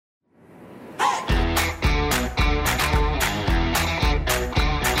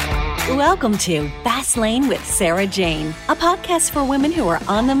Welcome to Fast Lane with Sarah Jane, a podcast for women who are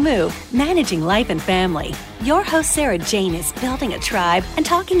on the move, managing life and family. Your host, Sarah Jane, is building a tribe and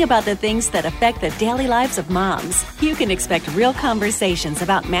talking about the things that affect the daily lives of moms. You can expect real conversations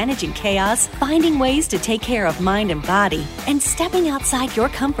about managing chaos, finding ways to take care of mind and body, and stepping outside your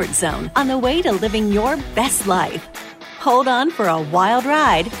comfort zone on the way to living your best life. Hold on for a wild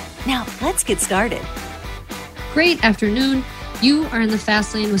ride. Now, let's get started. Great afternoon. You are in the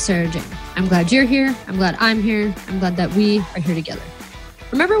Fast Lane with Sarah Jane. I'm glad you're here. I'm glad I'm here. I'm glad that we are here together.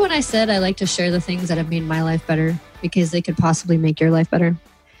 Remember when I said I like to share the things that have made my life better because they could possibly make your life better?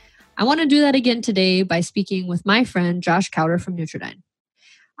 I want to do that again today by speaking with my friend Josh Cowder from Nutridyne.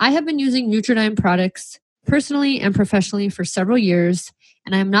 I have been using Nutridyne products personally and professionally for several years,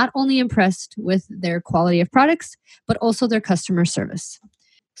 and I am not only impressed with their quality of products, but also their customer service.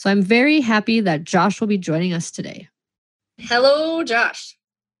 So I'm very happy that Josh will be joining us today. Hello, Josh.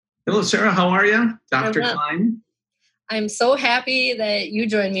 Hello, Sarah. How are you? Dr. Klein. I'm so happy that you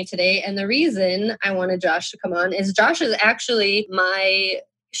joined me today. And the reason I wanted Josh to come on is Josh is actually my,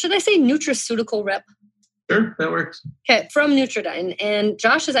 should I say nutraceutical rep? Sure, that works. Okay, from Nutridyne. And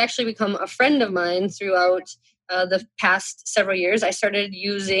Josh has actually become a friend of mine throughout the past several years. I started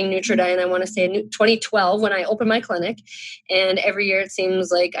using Nutridyne, I want to say 2012 when I opened my clinic. And every year it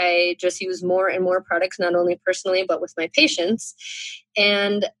seems like I just use more and more products, not only personally, but with my patients.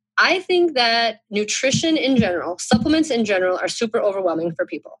 And I think that nutrition in general, supplements in general, are super overwhelming for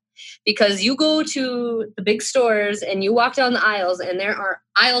people because you go to the big stores and you walk down the aisles and there are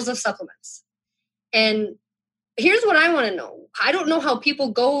aisles of supplements. And here's what I want to know. I don't know how people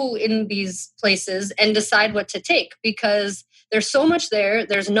go in these places and decide what to take because there's so much there.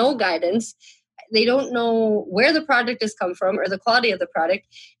 There's no guidance. They don't know where the product has come from or the quality of the product.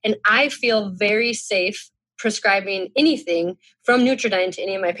 And I feel very safe prescribing anything from Nutridyne to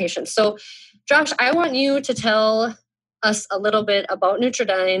any of my patients. So, Josh, I want you to tell us a little bit about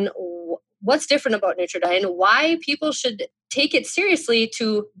Nutridyne, what's different about Nutridyne, why people should take it seriously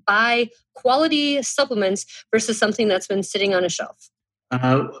to buy quality supplements versus something that's been sitting on a shelf.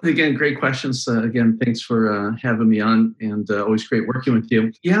 Again, great questions. Again, thanks for having me on and always great working with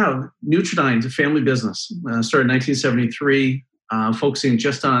you. Yeah, Nutridyne is a family business. Started in 1973, focusing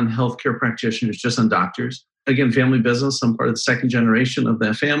just on healthcare practitioners, just on doctors. Again, family business. I'm part of the second generation of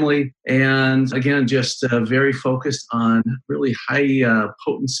that family. And again, just very focused on really high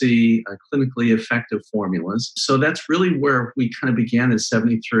potency, clinically effective formulas. So that's really where we kind of began in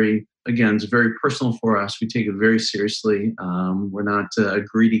 73. Again, it's very personal for us. We take it very seriously. We're not a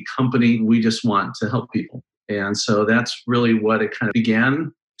greedy company. We just want to help people. And so that's really what it kind of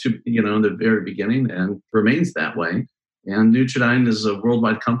began to, in the very beginning and remains that way. And Nutridyne is a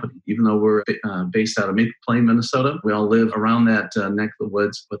worldwide company, even though we're based out of Maple Plain, Minnesota. We all live around that neck of the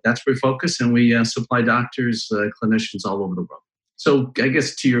woods, but that's where we focus, and we supply doctors, clinicians all over the world. So I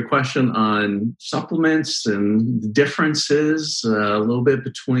guess to your question on supplements and the differences, a little bit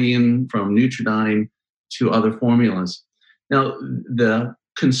from Nutridyne to other formulas. Now, the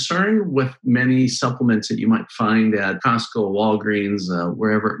concern with many supplements that you might find at Costco, Walgreens,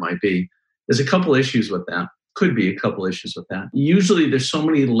 wherever it might be, there's a couple issues with that. Could be a couple issues with that. Usually there's so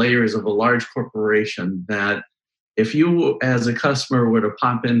many layers of a large corporation that if you as a customer were to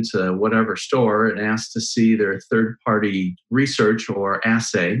pop into whatever store and ask to see their third-party research or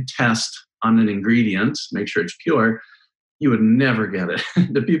assay test on an ingredient, make sure it's pure, you would never get it.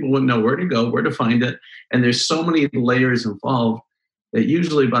 The people wouldn't know where to go, where to find it. And there's so many layers involved that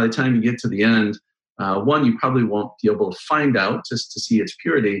usually by the time you get to the end, one, you probably won't be able to find out just to see its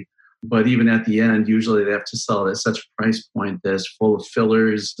purity. But even at the end, usually they have to sell it at such a price point that's full of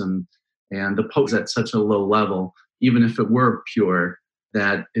fillers and the potency at such a low level, even if it were pure,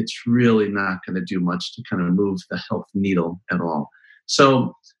 that it's really not going to do much to kind of move the health needle at all.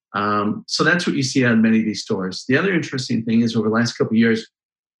 So that's what you see at many of these stores. The other interesting thing is over the last couple of years,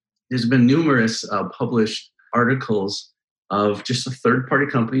 there's been numerous published articles of just a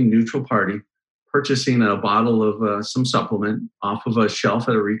third-party company, neutral party, purchasing a bottle of some supplement off of a shelf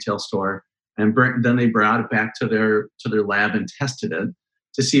at a retail store, and then they brought it back to their lab and tested it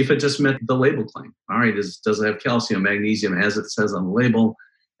to see if it just met the label claim. All right, does it have calcium, magnesium, as it says on the label,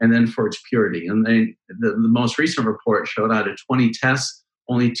 and then for its purity. And the most recent report showed out of 20 tests,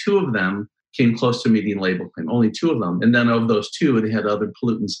 only 2 of them came close to meeting label claim, only 2 of them. And then of those 2, they had other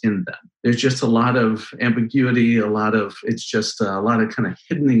pollutants in them. There's just a lot of ambiguity, a lot of kind of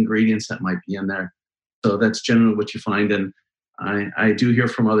hidden ingredients that might be in there. So that's generally what you find. And I do hear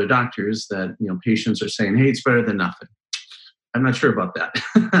from other doctors that, patients are saying, hey, it's better than nothing. I'm not sure about that.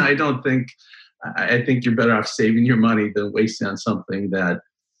 I think you're better off saving your money than wasting on something that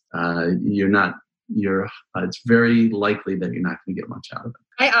it's very likely that you're not going to get much out of it.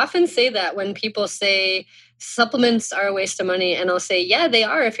 I often say that when people say supplements are a waste of money, and I'll say, yeah, they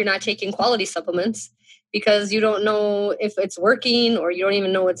are if you're not taking quality supplements, because you don't know if it's working or you don't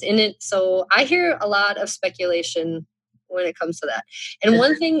even know what's in it. So I hear a lot of speculation when it comes to that. And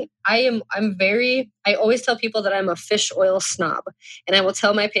one thing I always tell people that I'm a fish oil snob, and I will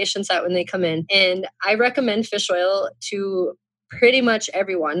tell my patients that when they come in, and I recommend fish oil to pretty much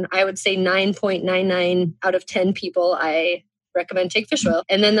everyone. I would say 9.99 out of 10 people I recommend take fish oil.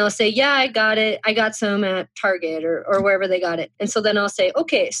 And then they'll say, yeah, I got it. I got some at Target or wherever they got it. And so then I'll say,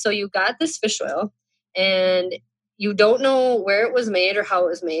 okay, so you got this fish oil and you don't know where it was made or how it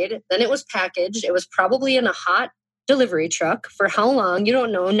was made. Then it was packaged. It was probably in a hot delivery truck. For how long? You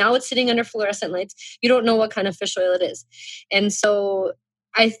don't know. Now it's sitting under fluorescent lights. You don't know what kind of fish oil it is. And so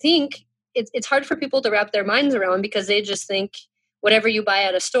I think it's hard for people to wrap their minds around, because they just think whatever you buy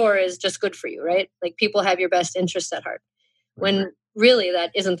at a store is just good for you, right? Like, people have your best interests at heart, when really that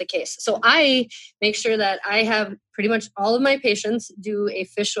isn't the case. So I make sure that I have pretty much all of my patients do a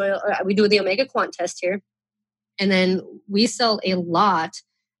fish oil. We do the Omega Quant test here. And then we sell a lot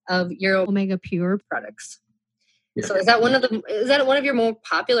of your Omega Pure products. Yeah. So is that one of your more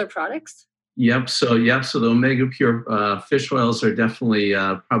popular products? Yep. So the Omega Pure fish oils are definitely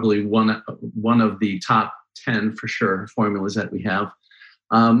probably one of the top 10 for sure formulas that we have.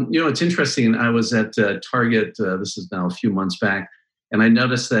 It's interesting. I was at Target, this is now a few months back, and I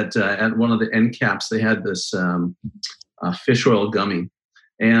noticed that at one of the end caps, they had this fish oil gummy.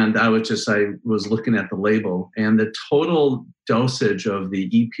 And I was looking at the label, and the total dosage of the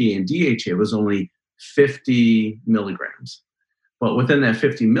EPA and DHA was only 50 milligrams. But within that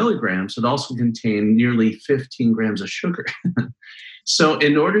 50 milligrams, it also contained nearly 15 grams of sugar. So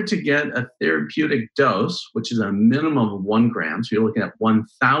in order to get a therapeutic dose, which is a minimum of 1 gram, so you're looking at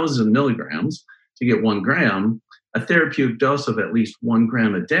 1,000 milligrams to get 1 gram, a therapeutic dose of at least 1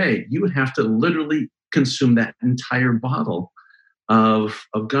 gram a day, you would have to literally consume that entire bottle of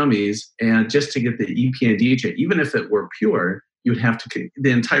gummies. And just to get the EPA and DHA, even if it were pure, you would have to the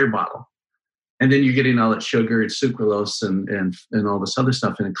entire bottle. And then you're getting all that sugar and sucralose and all this other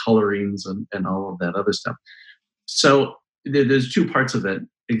stuff, and colorings and all of that other stuff. So there's two parts of it.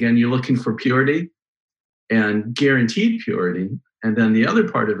 Again, you're looking for purity and guaranteed purity. And then the other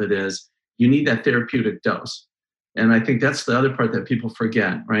part of it is you need that therapeutic dose. And I think that's the other part that people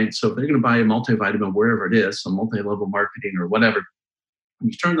forget, right? So if they're going to buy a multivitamin, wherever it is, some multi-level marketing or whatever,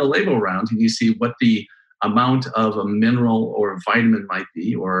 you turn the label around and you see what the amount of a mineral or a vitamin might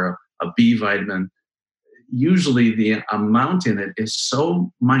be, or a B vitamin. Usually the amount in it is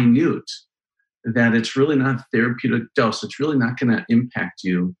so minute that it's really not a therapeutic dose. It's really not going to impact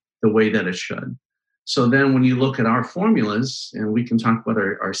you the way that it should. So then when you look at our formulas, and we can talk about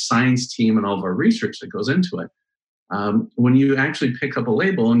our science team and all of our research that goes into it, when you actually pick up a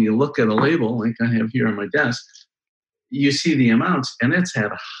label and you look at a label like I have here on my desk, you see the amounts, and it's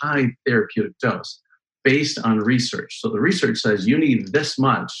at a high therapeutic dose based on research. So the research says you need this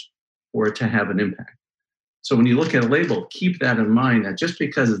much for it to have an impact. So when you look at a label, keep that in mind, that just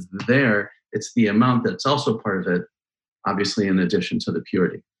because it's there, it's the amount that's also part of it, obviously in addition to the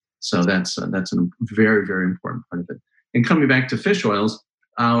purity. So that's a very, very important part of it. And coming back to fish oils,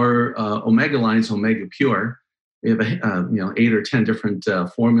 our Omega line is Omega Pure. We have 8 or 10 different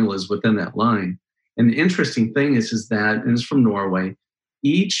formulas within that line. And the interesting thing is that, and it's from Norway,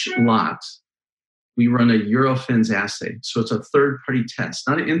 each lot, we run a Eurofins assay. So it's a third-party test,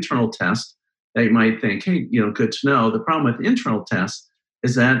 not an internal test that you might think, hey, good to know. The problem with the internal test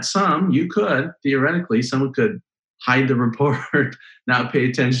is that theoretically, someone could hide the report, not pay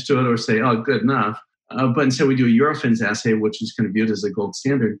attention to it, or say, oh, good enough. But instead we do a Eurofins assay, which is kind of viewed as the gold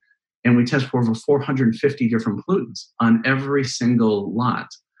standard. And we test for over 450 different pollutants on every single lot.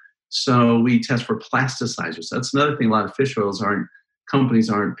 So we test for plasticizers. That's another thing a lot of fish oils companies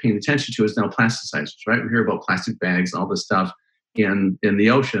aren't paying attention to, is now plasticizers, right? We hear about plastic bags and all this stuff in the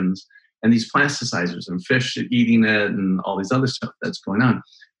oceans, and these plasticizers and fish eating it and all these other stuff that's going on.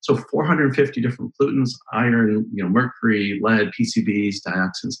 So 450 different pollutants, iron, mercury, lead, PCBs,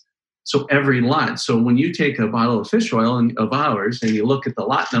 dioxins. So every lot. So when you take a bottle of fish oil of ours and you look at the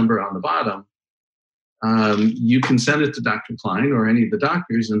lot number on the bottom, you can send it to Dr. Klein or any of the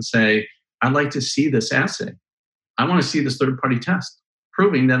doctors and say, I'd like to see this assay. I want to see this third-party test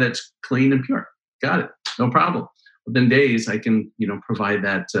proving that it's clean and pure. Got it. No problem. Within days, I can provide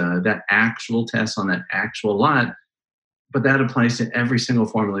that actual test on that actual lot, but that applies to every single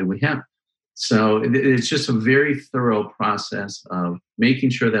formula we have. So it's just a very thorough process of making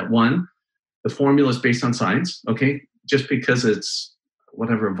sure that, one, the formula is based on science. Okay, just because it's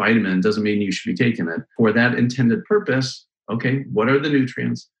whatever vitamin doesn't mean you should be taking it. For that intended purpose, okay, what are the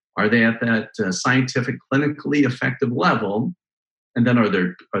nutrients? Are they at that scientific, clinically effective level? And then are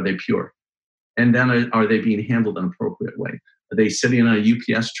they pure? And then are they being handled in an appropriate way? Are they sitting on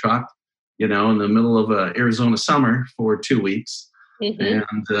a UPS truck, in the middle of Arizona summer for 2 weeks? Mm-hmm.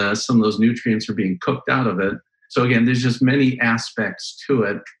 And some of those nutrients are being cooked out of it. So again, there's just many aspects to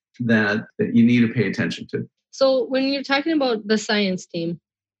it that you need to pay attention to. So when you're talking about the science team,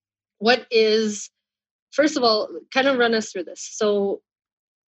 first of all, kind of run us through this. So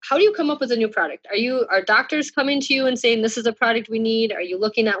how do you come up with a new product? Are doctors coming to you and saying, this is a product we need? Are you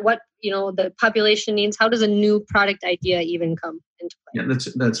looking at what, the population needs? How does a new product idea even come into play? Yeah,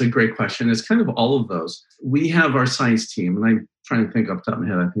 that's a great question. It's kind of all of those. We have our science team, and I'm trying to think off the top of my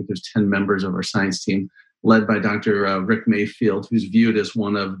head. I think there's 10 members of our science team, led by Dr. Rick Mayfield, who's viewed as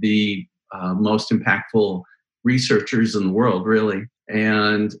one of the most impactful researchers in the world, really.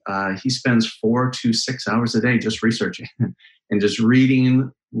 And he spends 4 to 6 hours a day just researching and just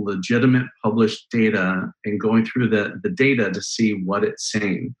reading legitimate published data and going through the data to see what it's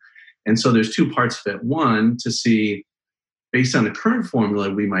saying. And so there's 2 parts of it. One, to see, based on the current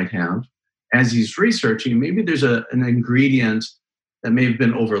formula we might have, as he's researching, maybe there's an ingredient that may have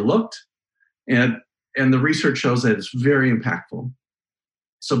been overlooked, and the research shows that it's very impactful.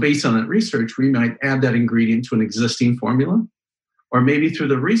 So based on that research, we might add that ingredient to an existing formula. Or maybe through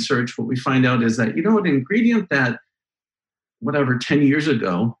the research, what we find out is that, an ingredient that 10 years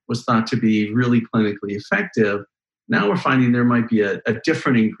ago was thought to be really clinically effective, now we're finding there might be a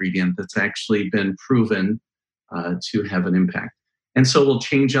different ingredient that's actually been proven to have an impact. And so we'll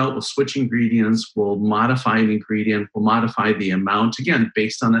we'll switch ingredients, we'll modify an ingredient, we'll modify the amount, again,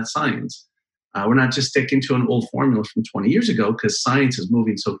 based on that science. We're not just sticking to an old formula from 20 years ago because science is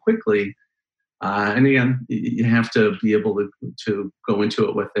moving so quickly. And again, you have to be able to go into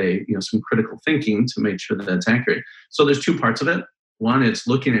it with some critical thinking to make sure that that's accurate. So there's 2 parts of it. One, it's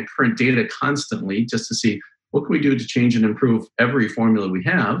looking at current data constantly just to see what can we do to change and improve every formula we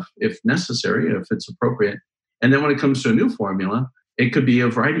have, if necessary, if it's appropriate. And then when it comes to a new formula, it could be a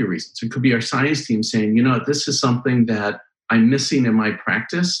variety of reasons. It could be our science team saying, this is something that I'm missing in my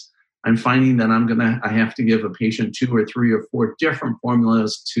practice. I'm finding that I have to give a patient 2 or 3 or 4 different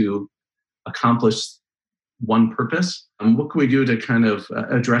formulas to accomplish one purpose. What can we do to kind of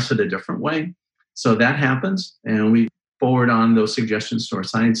address it a different way? So that happens, and we forward on those suggestions to our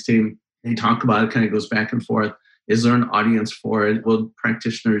science team. They talk about it, kind of goes back and forth. Is there an audience for it? Will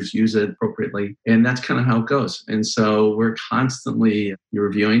practitioners use it appropriately? And that's kind of how it goes. And so we're constantly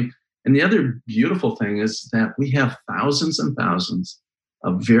reviewing. And the other beautiful thing is that we have thousands and thousands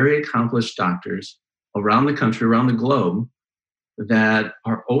of very accomplished doctors around the country, around the globe, that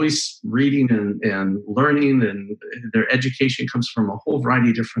are always reading and learning, and their education comes from a whole variety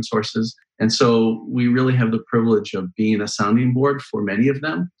of different sources. And so we really have the privilege of being a sounding board for many of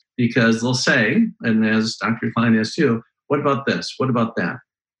them, because they'll say, and as Dr. Klein is too, what about this? What about that?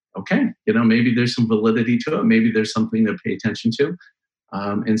 Okay, maybe there's some validity to it. Maybe there's something to pay attention to.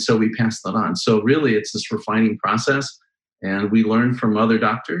 And so we pass that on. So really it's this refining process, and we learn from other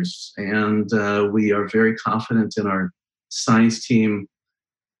doctors, and we are very confident in our science team.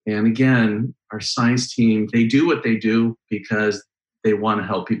 And again, our science team, they do what they do because they want to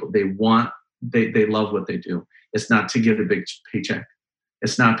help people. They love what they do. It's not to get a big paycheck.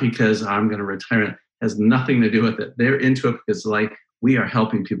 It's not because I'm going to retire. It has nothing to do with it. They're into it because we are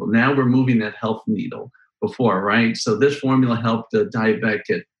helping people. Now we're moving that health needle before, right? So this formula helped the diabetic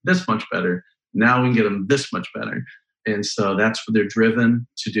get this much better. Now we can get them this much better. And so that's what they're driven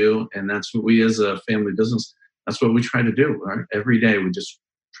to do. And that's what we as a family business, that's what we try to do. Right? Every day we just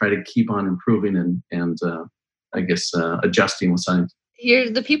try to keep on improving and adjusting with science.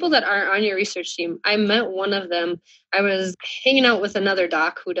 The people that are on your research team, I met one of them. I was hanging out with another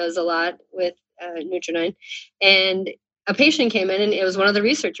doc who does a lot with Nutridyne, and a patient came in, and it was one of the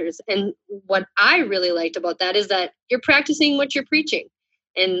researchers. And what I really liked about that is that you're practicing what you're preaching.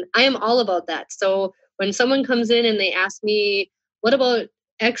 And I am all about that. So when someone comes in and they ask me, what about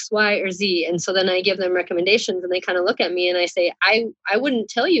X, Y, or Z? And so then I give them recommendations, and they kind of look at me and I say, I wouldn't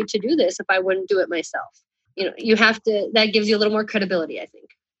tell you to do this if I wouldn't do it myself. You have to, that gives you a little more credibility, I think.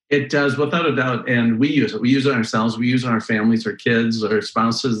 It does, without a doubt. And we use it. We use it ourselves. We use it on our families, our kids, our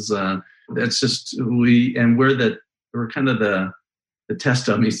spouses. That's just, we're kind of the test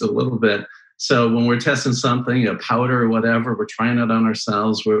dummies a little bit. So when we're testing something, a powder or whatever, we're trying it on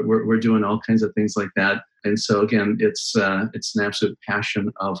ourselves. We're doing all kinds of things like that. And so again, it's an absolute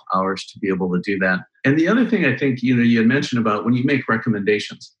passion of ours to be able to do that. And the other thing I think, you had mentioned about when you make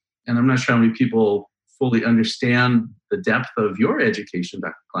recommendations, and I'm not sure how many people fully understand the depth of your education,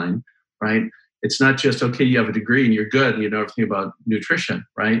 Dr. Klein, right? It's not just, okay, you have a degree and you're good and you know everything about nutrition,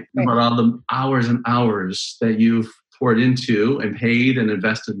 right? About all the hours and hours that you've poured into and paid and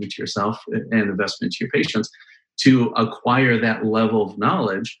invested into yourself and investment into your patients to acquire that level of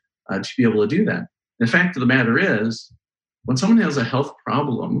knowledge to be able to do that. The fact of the matter is, when someone has a health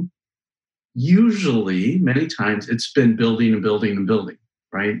problem, usually, many times, it's been building and building and building,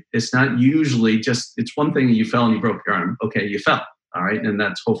 right? It's not usually just, it's one thing you fell and you broke your arm. Okay, you fell, all right? And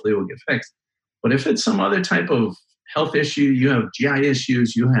that's hopefully will get fixed. But if it's some other type of health issue, you have GI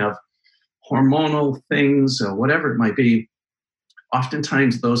issues, you have hormonal things, or whatever it might be,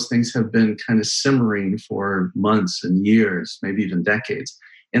 oftentimes those things have been kind of simmering for months and years, maybe even decades.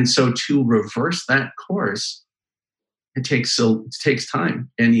 And so to reverse that course, it takes time.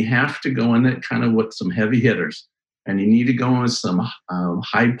 And you have to go in it kind of with some heavy hitters. And you need to go with some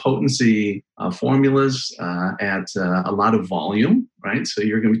high potency formulas at a lot of volume, right? So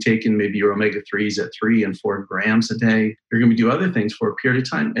you're going to be taking maybe your omega-3s at 3 and 4 grams a day. You're going to do other things for a period of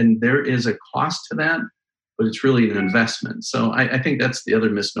time. And there is a cost to that, but it's really an investment. So I think that's the other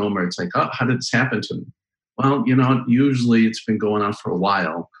misnomer. It's like, oh, how did this happen to me? Well, usually it's been going on for a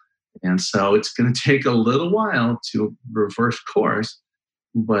while. And so it's going to take a little while to reverse course,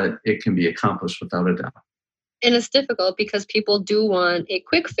 but it can be accomplished without a doubt. And it's difficult because people do want a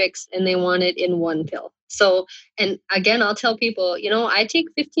quick fix and they want it in one pill. So, and again, I'll tell people, I take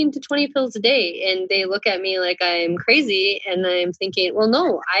 15 to 20 pills a day, and they look at me like I'm crazy. And I'm thinking, well,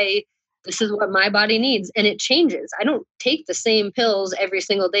 no, this is what my body needs. And it changes. I don't take the same pills every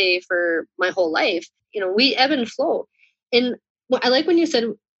single day for my whole life. We ebb and flow. And I like when you said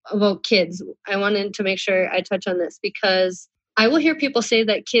about kids, I wanted to make sure I touch on this, because I will hear people say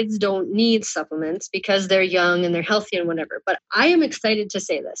that kids don't need supplements because they're young and they're healthy and whatever. But I am excited to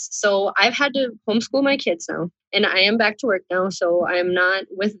say this. So I've had to homeschool my kids now, and I am back to work now. So I'm not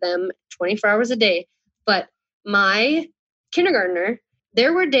with them 24 hours a day. But my kindergartner,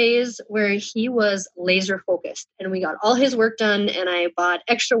 there were days where he was laser focused and we got all his work done, and I bought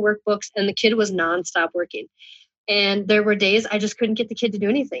extra workbooks, and the kid was nonstop working. And there were days I just couldn't get the kid to do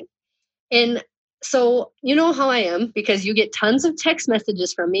anything. And so you know how I am, because you get tons of text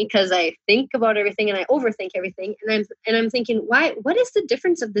messages from me because I think about everything and I overthink everything. And I'm thinking, what is the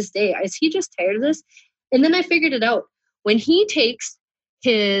difference of this day? Is he just tired of this? And then I figured it out. When he takes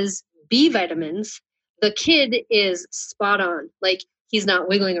his B vitamins, the kid is spot on. Like, he's not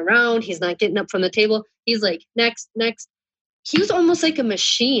wiggling around. He's not getting up from the table. He's like, next. He was almost like a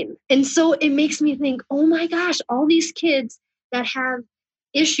machine. And so it makes me think, oh my gosh, all these kids that have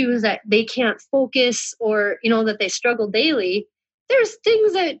issues that they can't focus, or, that they struggle daily, there's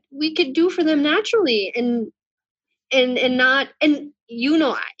things that we could do for them naturally and not, and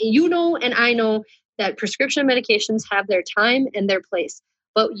and I know that prescription medications have their time and their place,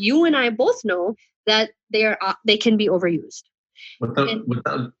 but you and I both know that they can be overused.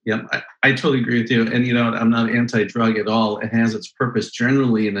 I totally agree with you. And, I'm not anti-drug at all. It has its purpose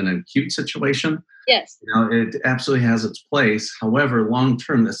generally in an acute situation. Yes. It absolutely has its place. However,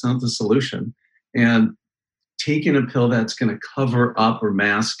 long-term, that's not the solution. And taking a pill that's going to cover up or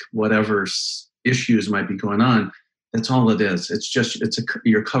mask whatever issues might be going on, that's all it is.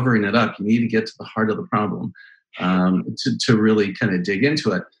 You're covering it up. You need to get to the heart of the problem to really kind of dig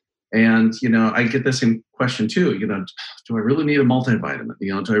into it. And, I get the same question too, do I really need a multivitamin?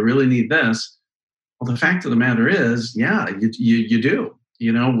 Do I really need this? Well, the fact of the matter is, yeah, you do.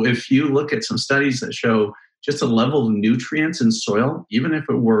 If you look at some studies that show just a level of nutrients in soil, even if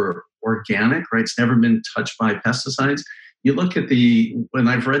it were organic, right, it's never been touched by pesticides. You look at when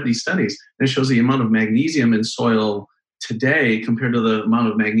I've read these studies, and it shows the amount of magnesium in soil today compared to the amount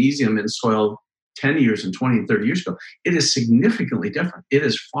of magnesium in soil 10 years and 20 and 30 years ago, it is significantly different. It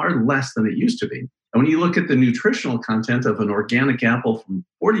is far less than it used to be. And when you look at the nutritional content of an organic apple from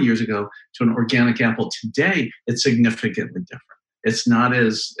 40 years ago to an organic apple today, it's significantly different. It's not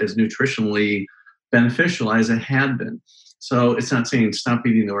as nutritionally beneficial as it had been. So it's not saying stop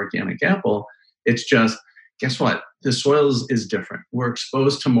eating the organic apple. It's just, guess what? The soil is different. We're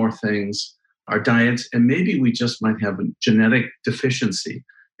exposed to more things, our diets, and maybe we just might have a genetic deficiency.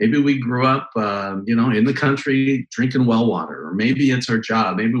 Maybe we grew up, in the country drinking well water, or maybe it's our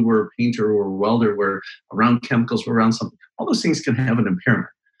job. Maybe we're a painter or a welder. We're around chemicals. We're around something. All those things can have an impairment.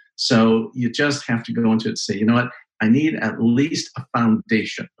 So you just have to go into it and say, you know what? I need at least a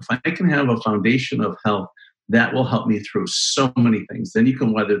foundation. If I can have a foundation of health, that will help me through so many things. Then you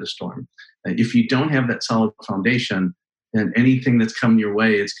can weather the storm. If you don't have that solid foundation, then anything that's coming your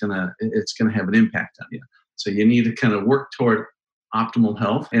way, it's gonna have an impact on you. So you need to kind of work toward optimal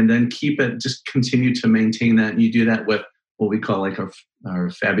health, and then just continue to maintain that. And you do that with what we call like our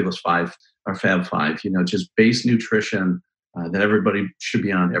fabulous five, our Fab Five, just base nutrition that everybody should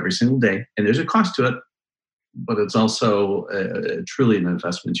be on every single day. And there's a cost to it, but it's also truly an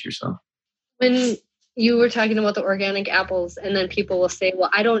investment to yourself. When you were talking about the organic apples, and then people will say, well,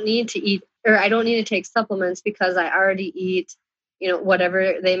 I don't need to eat, or I don't need to take supplements because I already eat,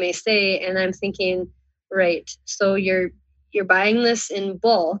 whatever they may say. And I'm thinking, right, so you're buying this in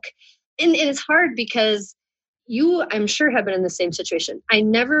bulk. And it's hard because you, I'm sure, have been in the same situation. I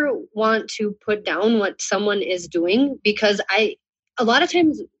never want to put down what someone is doing because a lot of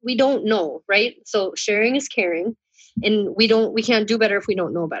times we don't know, right? So sharing is caring, and we can't do better if we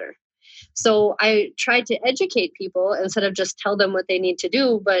don't know better. So I try to educate people instead of just tell them what they need to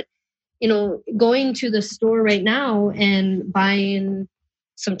do. But, going to the store right now and buying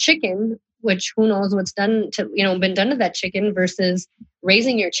some chicken, which who knows what's been done to that chicken, versus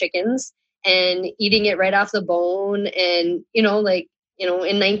raising your chickens and eating it right off the bone. And, in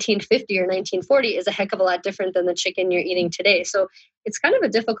 1950 or 1940 is a heck of a lot different than the chicken you're eating today. So it's kind of a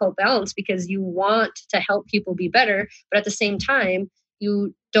difficult balance because you want to help people be better, but at the same time,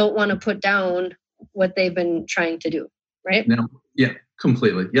 you don't want to put down what they've been trying to do, right? No, yeah,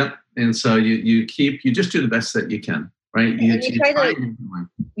 completely. Yep. And so you just do the best that you can, right? You try to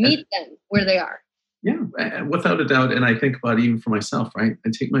meet them where they are. Yeah, without a doubt. And I think about it even for myself, right? I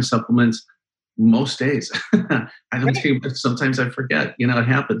take my supplements most days. I don't take them. Sometimes I forget, it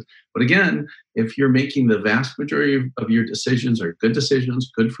happens. But again, if you're making the vast majority of your decisions are good decisions,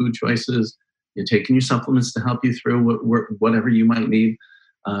 good food choices, you're taking your supplements to help you through whatever you might need,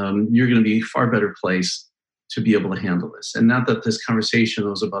 you're going to be a far better place to be able to handle this. And not that this conversation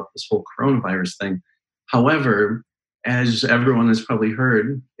was about this whole coronavirus thing. However, as everyone has probably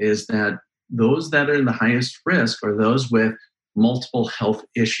heard, is that those that are in the highest risk are those with multiple health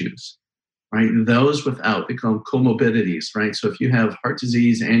issues, right? Those without become comorbidities, right? So if you have heart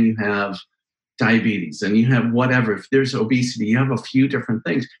disease and you have diabetes and you have whatever, if there's obesity, you have a few different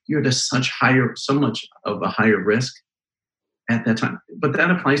things, you're at so much of a higher risk at that time. But that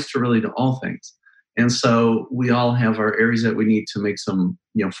applies to all things. And so we all have our areas that we need to make some,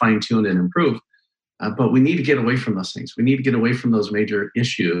 fine tune and improve. But we need to get away from those things. We need to get away from those major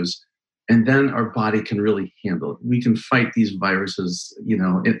issues. And then our body can really handle it. We can fight these viruses,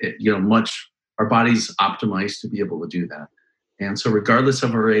 our body's optimized to be able to do that. And so regardless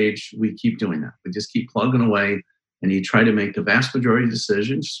of our age, we keep doing that. We just keep plugging away, and you try to make the vast majority of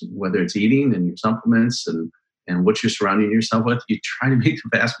decisions, whether it's eating and your supplements and what you're surrounding yourself with, you try to make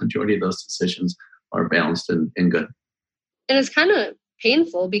the vast majority of those decisions are balanced and good. And it's kind of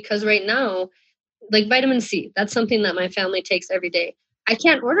painful because right now, like vitamin C, that's something that my family takes every day. I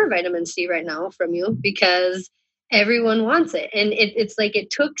can't order vitamin C right now from you because everyone wants it. And it's like it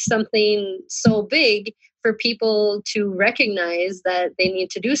took something so big for people to recognize that they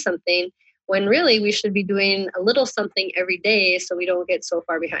need to do something when really we should be doing a little something every day so we don't get so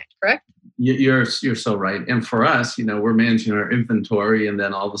far behind, correct? You're so right. And for us, we're managing our inventory, and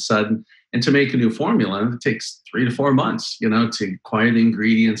then all of a sudden, and to make a new formula, it takes 3 to 4 months, to acquire the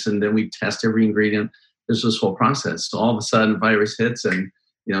ingredients, and then we test every ingredient. There's this whole process. So all of a sudden, virus hits, and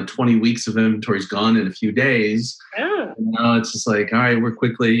 20 weeks of inventory is gone in a few days. Yeah. Now it's just like, all right, we're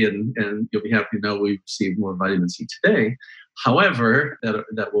quickly, and you'll be happy to know we received more vitamin C today. However,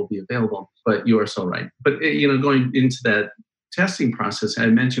 that will be available. But you are so right. But going into that testing process, I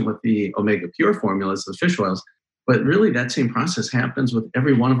mentioned with the Omega Pure formulas, the fish oils, but really that same process happens with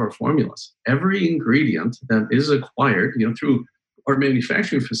every one of our formulas. Every ingredient that is acquired, through our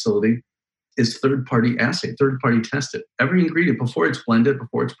manufacturing facility is third-party assay, third-party tested. Every ingredient, before it's blended,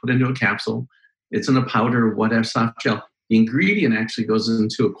 before it's put into a capsule, it's in a powder, whatever, soft gel, the ingredient actually goes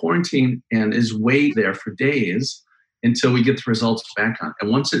into a quarantine and is weighed there for days until we get the results back on. And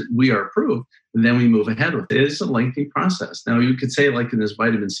once we are approved, then we move ahead with it. It is a lengthy process. Now, you could say, like in this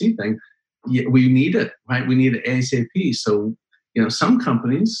vitamin C thing, we need it, right? We need it ASAP. So, some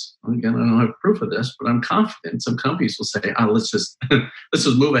companies, again, I don't have proof of this, but I'm confident some companies will say, let's just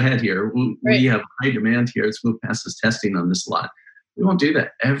move ahead here. We have high demand here. Let's move past this testing on this lot. We won't do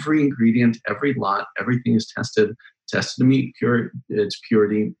that. Every ingredient, every lot, everything is tested to meet its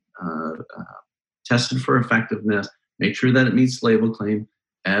purity, tested for effectiveness, make sure that it meets label claim,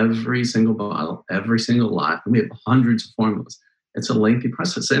 every single bottle, every single lot. And we have hundreds of formulas. It's a lengthy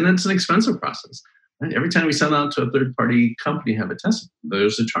process, and it's an expensive process. Right? Every time we send out to a third-party company, have it tested,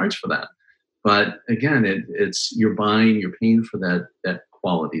 there's a charge for that. But again, you're paying for that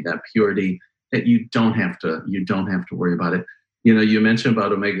quality, that purity, that you don't have to worry about it. You mentioned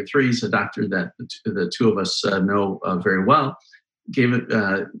about omega-3s, a doctor that the two of us know very well. gave it,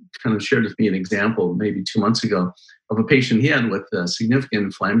 kind of shared with me an example maybe 2 months ago of a patient he had with significant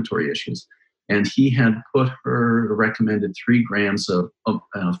inflammatory issues. And he had put her recommended 3 grams of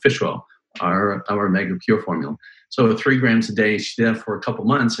fish oil, our Omega Pure formula. So 3 grams a day, she did that for a couple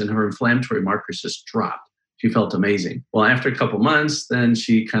months, and her inflammatory markers just dropped. She felt amazing. Well, after a couple months, then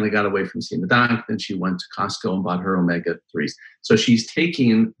she kind of got away from seeing the doc. Then she went to Costco and bought her omega-3s. So she's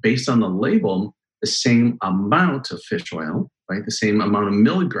taking, based on the label, the same amount of fish oil, right? The same amount of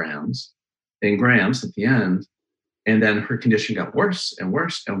milligrams and grams at the end. And then her condition got worse and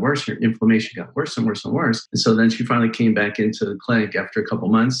worse and worse. Her inflammation got worse and worse and worse. And so then she finally came back into the clinic after a couple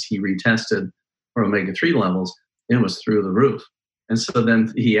months. He retested her omega-3 levels. And it was through the roof. And so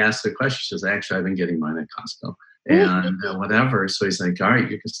then he asked the question, he says, actually, I've been getting mine at Costco and whatever. So he's like, all right,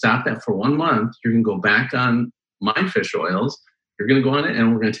 you can stop that for 1 month. You're going to go back on my fish oils. You're going to go on it,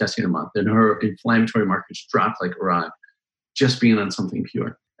 and we're going to test you in a month. And her inflammatory markers dropped like a rock, just being on something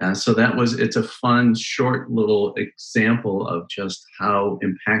pure. So it's a fun, short little example of just how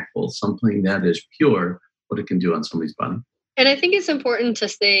impactful something that is pure, what it can do on somebody's body. And I think it's important to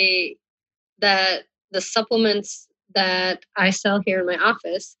say that the supplements that I sell here in my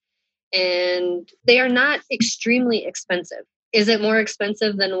office, and they are not extremely expensive. Is it more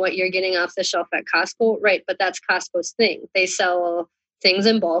expensive than what you're getting off the shelf at Costco? Right, but that's Costco's thing. They sell things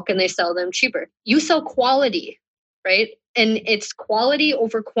in bulk and they sell them cheaper. You sell quality, right? And it's quality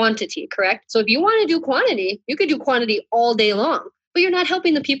over quantity, correct? So if you want to do quantity, you could do quantity all day long, but you're not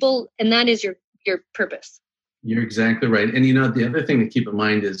helping the people, and that is your purpose. You're exactly right. And, the other thing to keep in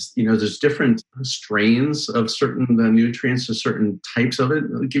mind is, there's different strains of certain nutrients or certain types of it.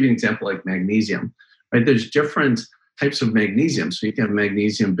 I'll give you an example like magnesium, right? There's different types of magnesium. So you can have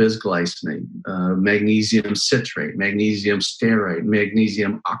magnesium bisglycinate, magnesium citrate, magnesium stearate,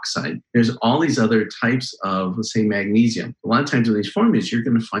 magnesium oxide. There's all these other types of, let's say, magnesium. A lot of times in these formulas, you're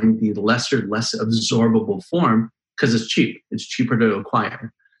going to find the less absorbable form because it's cheap. It's cheaper to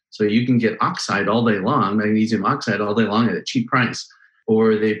acquire. So you can get oxide all day long, magnesium oxide all day long at a cheap price.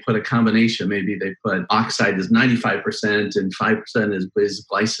 Or they put a combination. Maybe they put oxide is 95% and 5% is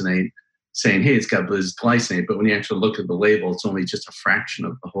bisglycinate, saying, hey, it's got bisglycinate. But when you actually look at the label, it's only just a fraction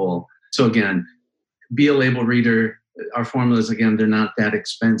of the whole. So again, be a label reader. Our formulas, again, they're not that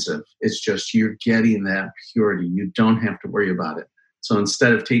expensive. It's just you're getting that purity. You don't have to worry about it. So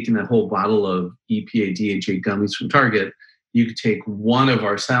instead of taking that whole bottle of EPA, DHA gummies from Target, you could take one of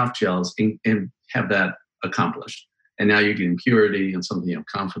our soft gels and have that accomplished. And now you're getting purity and something you have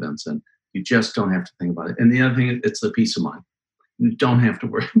confidence in. You just don't have to think about it. And the other thing, it's the peace of mind. You don't have to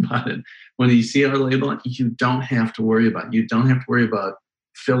worry about it. When you see our label, you don't have to worry about it. You don't have to worry about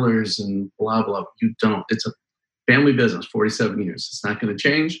fillers and blah, blah. You don't. It's a family business, 47 years. It's not going to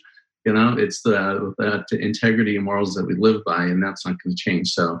change. It's the integrity and morals that we live by, and that's not going to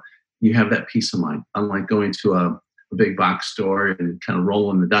change. So you have that peace of mind. Unlike going to a big box store and kind of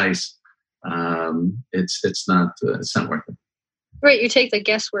rolling the dice, it's not worth it. Right, you take the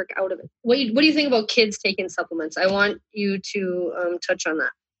guesswork out of it. What do you think about kids taking supplements? I want you to touch on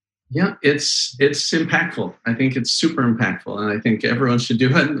that. Yeah, it's impactful. I think it's super impactful, and I think everyone should do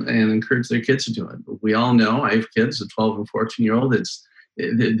it and encourage their kids to do it. We all know, I have kids, a 12 and 14-year-old.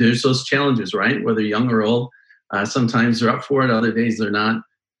 There's those challenges, right? Whether young or old, sometimes they're up for it, other days they're not.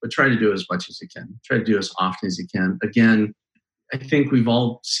 But try to do as much as you can. Try to do as often as you can. Again, I think we've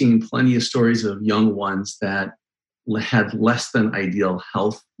all seen plenty of stories of young ones that had less than ideal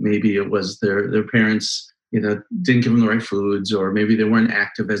health. Maybe it was their parents, didn't give them the right foods, or maybe they weren't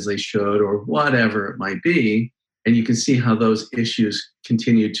active as they should, or whatever it might be. And you can see how those issues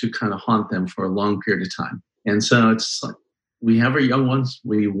continue to kind of haunt them for a long period of time. And so it's like, we have our young ones.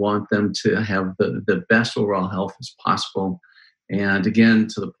 We want them to have the best overall health as possible. And again,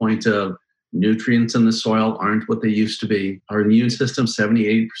 to the point of nutrients in the soil aren't what they used to be. Our immune system,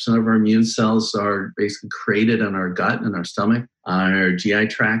 78% of our immune cells are basically created in our gut and our stomach, our GI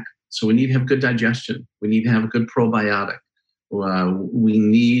tract. So we need to have good digestion. We need to have a good probiotic. We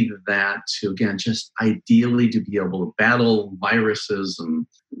need that to, again, just ideally to be able to battle viruses and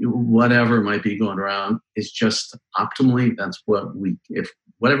whatever might be going around. Is just optimally, that's what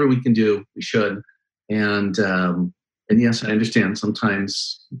whatever we can do, we should. And yes, I understand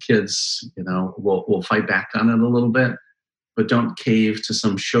sometimes kids, will fight back on it a little bit, but don't cave to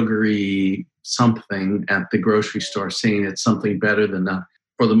some sugary something at the grocery store saying it's something better than that.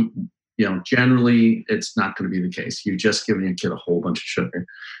 For them, generally it's not going to be the case. You're just giving your kid a whole bunch of sugar.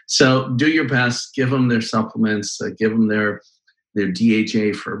 So do your best, give them their supplements, give them their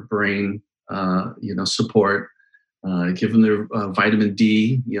DHA for brain, support. Give them their vitamin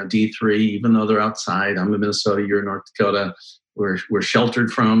D, D3, even though they're outside. I'm in Minnesota, you're in North Dakota. we're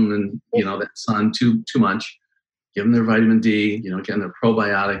sheltered from, and that sun too much. Give them their vitamin D. Again, their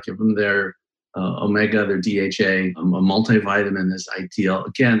probiotic. Give them their omega, their DHA. A multivitamin is ideal.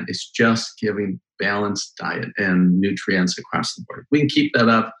 Again, it's just giving balanced diet and nutrients across the board. We can keep that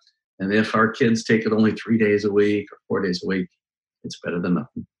up, and if our kids take it only 3 days a week or 4 days a week, it's better than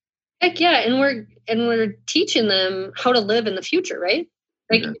nothing. Heck yeah, and we're teaching them how to live in the future, right?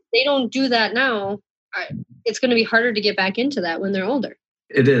 Like if they don't do that now, it's going to be harder to get back into that when they're older.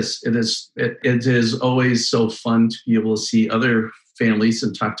 It is. It is always so fun to be able to see other families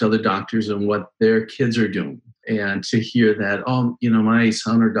and talk to other doctors and what their kids are doing, and to hear that, my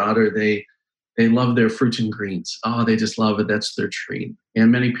son or daughter, they love their fruits and greens. Oh, they just love it. That's their treat.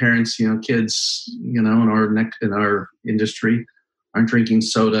 And many parents, kids, in our industry aren't drinking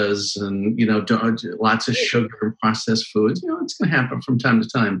sodas and, lots of sugar and processed foods. It's going to happen from time to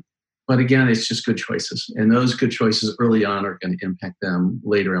time. But again, it's just good choices. And those good choices early on are going to impact them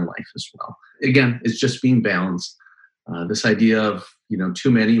later in life as well. Again, it's just being balanced. This idea of,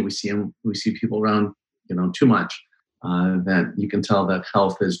 too many, we see people around, too much, that you can tell that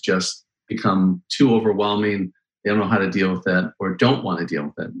health has just become too overwhelming. They don't know how to deal with it or don't want to deal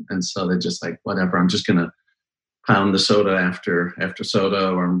with it. And so they're just like, whatever, I'm just going to pound the soda after soda,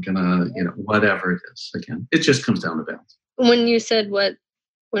 or I'm going to, whatever it is. Again, it just comes down to balance. When you said when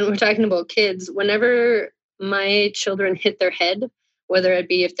we're talking about kids, whenever my children hit their head, whether it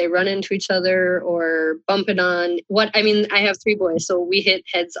be if they run into each other or bump it on, I have 3 boys, so we hit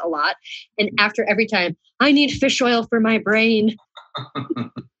heads a lot. And after every time, I need fish oil for my brain.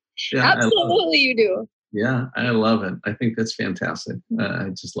 Yeah, absolutely you do. Yeah, I love it. I think that's fantastic. I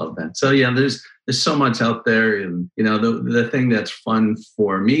just love that. So yeah, there's so much out there, and the thing that's fun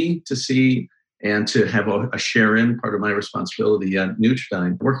for me to see and to have a share in, part of my responsibility at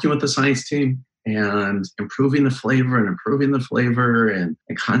Nutridyne, working with the science team and improving the flavor and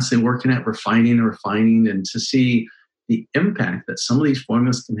constantly working at refining and to see the impact that some of these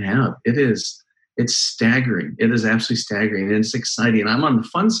formulas can have. It's staggering. It is absolutely staggering, and it's exciting. I'm on the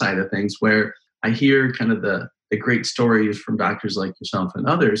fun side of things where I hear kind of the great stories from doctors like yourself and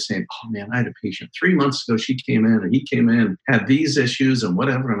others saying, oh man, I had a patient 3 months ago, she came in or he came in, had these issues and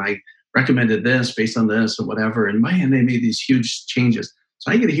whatever, and I recommended this based on this and whatever, and man, they made these huge changes.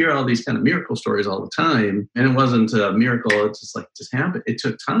 So I get to hear all these kind of miracle stories all the time, and it wasn't a miracle. It's just just happened. It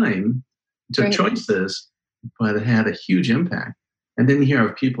took time, it took choices, but it had a huge impact. And then you hear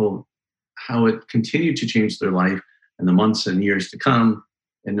of people, how it continued to change their life in the months and years to come.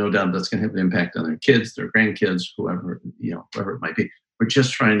 And no doubt that's going to have an impact on their kids, their grandkids, whoever it might be. We're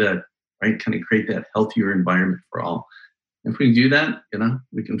just trying to kind of create that healthier environment for all. If we can do that,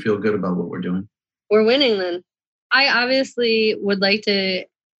 we can feel good about what we're doing. We're winning then. I obviously would like to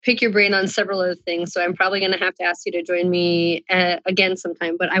pick your brain on several other things, so I'm probably going to have to ask you to join me again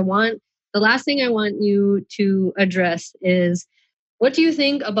sometime. But the last thing I want you to address is, what do you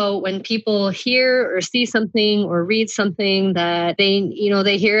think about when people hear or see something or read something that they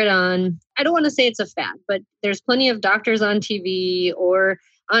hear it on, I don't want to say it's a fad, but there's plenty of doctors on TV or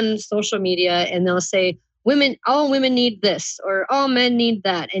on social media, and they'll say, all women need this, or all men need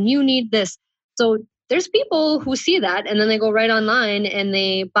that, and you need this. So there's people who see that and then they go right online and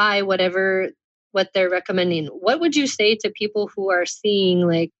they buy what they're recommending. What would you say to people who are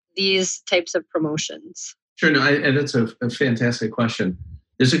seeing these types of promotions? Sure, no, and that's a fantastic question.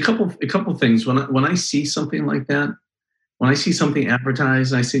 There's a couple things when I see something like that. When I see something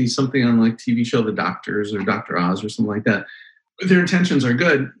advertised, I see something on TV show The Doctors or Dr. Oz or something like that. Their intentions are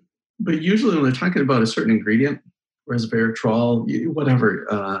good, but usually when they're talking about a certain ingredient, resveratrol, whatever,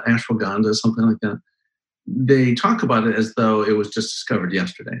 ashwagandha, something like that, they talk about it as though it was just discovered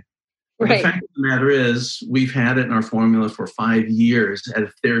yesterday. Right. The fact of the matter is, we've had it in our formula for 5 years at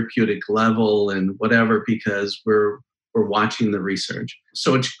a therapeutic level and whatever, because we're watching the research.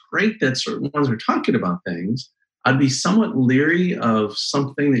 So it's great that certain ones are talking about things. I'd be somewhat leery of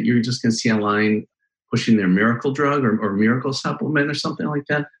something that you're just going to see online pushing their miracle drug or miracle supplement or something like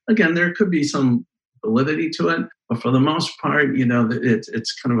that. Again, there could be some validity to it, but for the most part,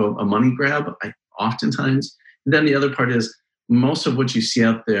 it's kind of a money grab. Oftentimes. And then the other part is, most of what you see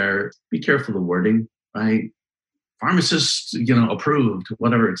out there, be careful of the wording, right? Pharmacist, approved,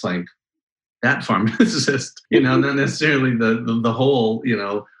 whatever. It's like that pharmacist, not necessarily the whole,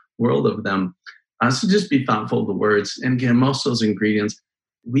 world of them. So just be thoughtful of the words. And again, most of those ingredients,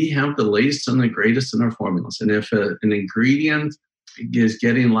 we have the latest and the greatest in our formulas. And if an ingredient is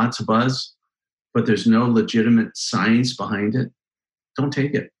getting lots of buzz, but there's no legitimate science behind it, don't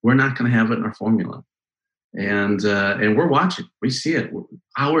take it. We're not going to have it in our formula. And we're watching. We see it.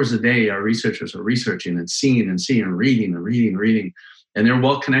 Hours a day, our researchers are researching and seeing and reading. And they're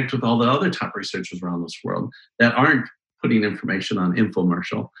well connected with all the other top researchers around this world that aren't putting information on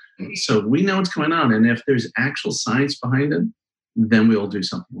infomercial. So we know what's going on. And if there's actual science behind it, then we'll do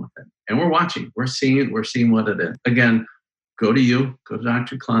something with it. And we're watching. We're seeing what it is. Again, go to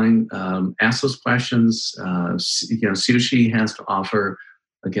Dr. Klein, ask those questions, see what she has to offer.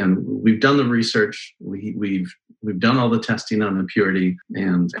 Again, we've done the research, we've done all the testing on impurity,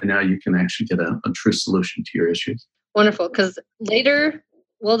 and now you can actually get a true solution to your issues. Wonderful, because later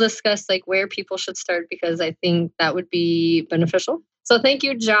we'll discuss like where people should start, because I think that would be beneficial. So thank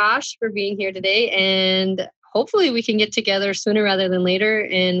you, Josh, for being here today, and hopefully we can get together sooner rather than later,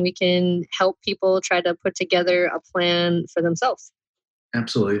 and we can help people try to put together a plan for themselves.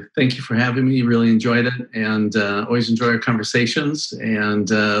 Absolutely. Thank you for having me. Really enjoyed it, and always enjoy our conversations. And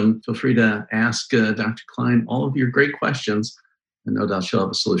feel free to ask Dr. Klein all of your great questions, and no doubt she'll have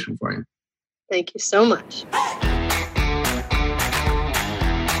a solution for you. Thank you so much.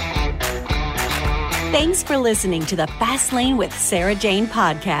 Thanks for listening to the Fast Lane with Sarah Jane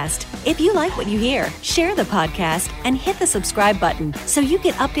podcast. If you like what you hear, share the podcast and hit the subscribe button so you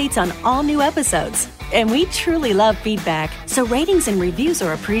get updates on all new episodes. And we truly love feedback, so ratings and reviews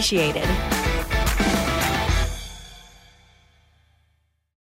are appreciated.